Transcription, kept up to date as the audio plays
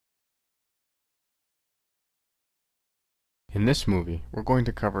In this movie, we're going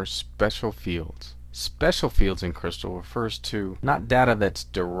to cover special fields. Special fields in Crystal refers to not data that's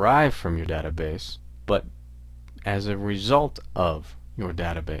derived from your database, but as a result of your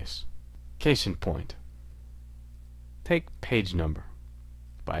database. Case in point, take page number.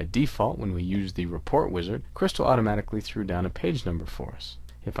 By default, when we use the report wizard, Crystal automatically threw down a page number for us.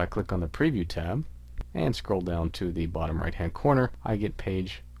 If I click on the preview tab and scroll down to the bottom right hand corner, I get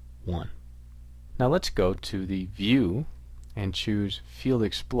page 1. Now let's go to the view and choose Field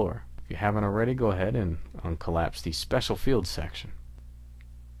Explorer. If you haven't already, go ahead and uncollapse the Special Fields section.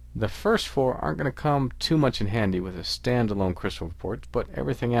 The first 4 aren't going to come too much in handy with a standalone Crystal report, but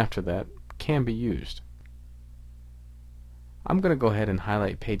everything after that can be used. I'm going to go ahead and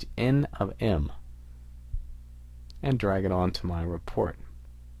highlight page N of M and drag it on to my report.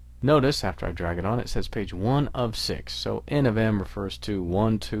 Notice after I drag it on, it says page 1 of 6. So N of M refers to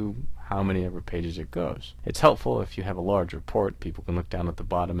 1 to how many ever pages it goes. It's helpful if you have a large report. People can look down at the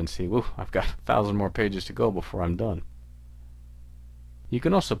bottom and see, whoa, I've got 1,000 more pages to go before I'm done. You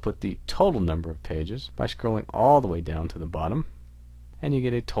can also put the total number of pages by scrolling all the way down to the bottom, and you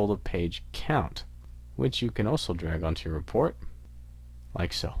get a total page count, which you can also drag onto your report,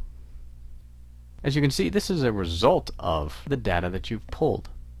 like so. As you can see, this is a result of the data that you've pulled,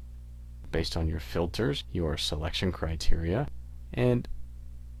 based on your filters, your selection criteria, and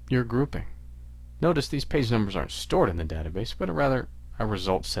your grouping. Notice these page numbers aren't stored in the database, but are rather a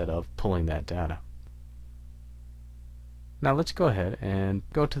result set of pulling that data. Now let's go ahead and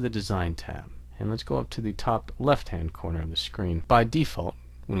go to the Design tab, and let's go up to the top left-hand corner of the screen. By default,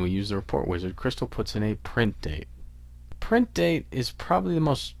 when we use the report wizard, Crystal puts in a print date. Print date is probably the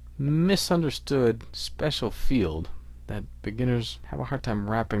most misunderstood special field that beginners have a hard time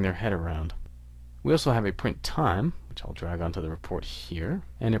wrapping their head around. We also have a print time, which I'll drag onto the report here,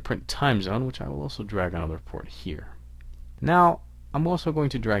 and a print time zone, which I will also drag onto the report here. Now, I'm also going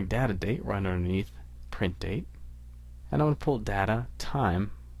to drag data date right underneath print date, and I'm going to pull data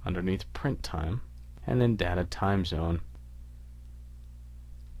time underneath print time, and then data time zone.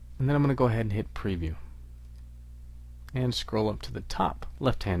 And then I'm going to go ahead and hit preview and scroll up to the top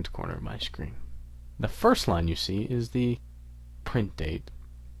left hand corner of my screen. The first line you see is the print date,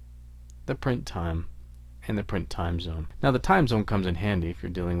 the print time, and the print time zone. Now the time zone comes in handy if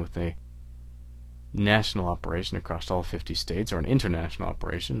you're dealing with a national operation across all 50 states or an international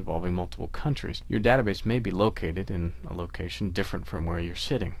operation involving multiple countries. Your database may be located in a location different from where you're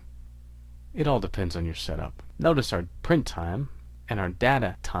sitting. It all depends on your setup. Notice our print time and our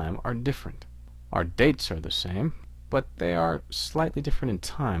data time are different. Our dates are the same, but they are slightly different in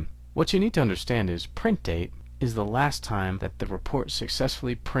time. What you need to understand is print date is the last time that the report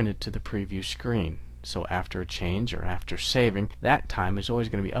successfully printed to the preview screen. So after a change or after saving, that time is always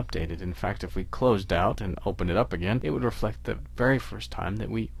going to be updated. In fact, if we closed out and opened it up again, it would reflect the very first time that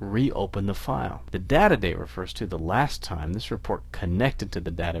we reopened the file. The data date refers to the last time this report connected to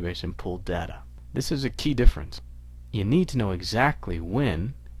the database and pulled data. This is a key difference. You need to know exactly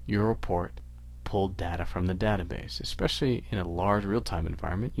when your report pulled data from the database. Especially in a large real-time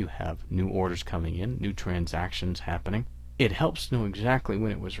environment, you have new orders coming in, new transactions happening. It helps to know exactly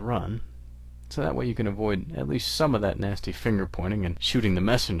when it was run, so that way you can avoid at least some of that nasty finger pointing and shooting the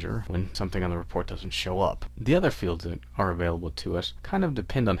messenger when something on the report doesn't show up. The other fields that are available to us kind of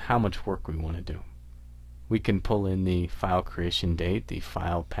depend on how much work we want to do. We can pull in the file creation date, the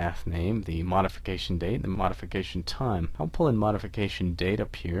file path name, the modification date, the modification time. I'll pull in modification date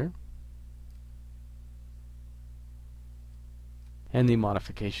up here, and the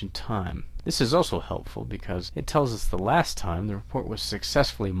modification time. This is also helpful because it tells us the last time the report was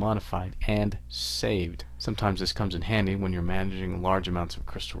successfully modified and saved. Sometimes this comes in handy when you're managing large amounts of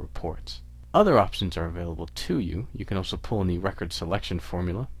Crystal reports. Other options are available to you. You can also pull in the record selection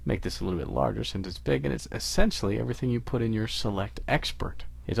formula, make this a little bit larger since it's big, and it's essentially everything you put in your select expert.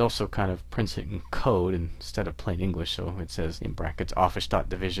 It also kind of prints it in code instead of plain English, so it says in brackets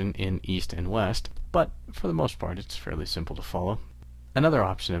office.division in east and west, but for the most part it's fairly simple to follow. Another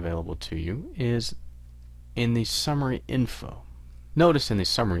option available to you is in the summary info. Notice in the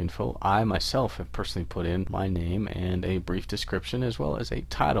summary info, I myself have personally put in my name and a brief description as well as a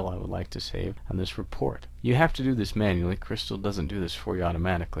title I would like to save on this report. You have to do this manually. Crystal doesn't do this for you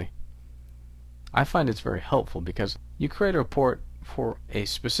automatically. I find it's very helpful because you create a report for a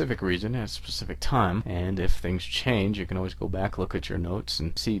specific reason at a specific time, and if things change you can always go back, look at your notes,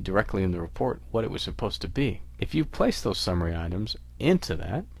 and see directly in the report what it was supposed to be. If you place those summary items into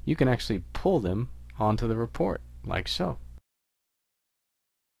that, you can actually pull them onto the report, like so.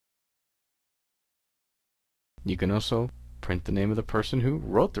 You can also print the name of the person who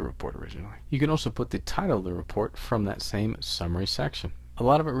wrote the report originally. You can also put the title of the report from that same summary section. A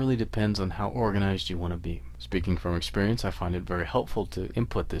lot of it really depends on how organized you want to be. Speaking from experience, I find it very helpful to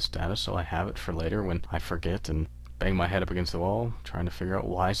input this data so I have it for later when I forget and bang my head up against the wall trying to figure out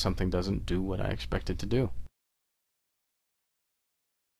why something doesn't do what I expect it to do.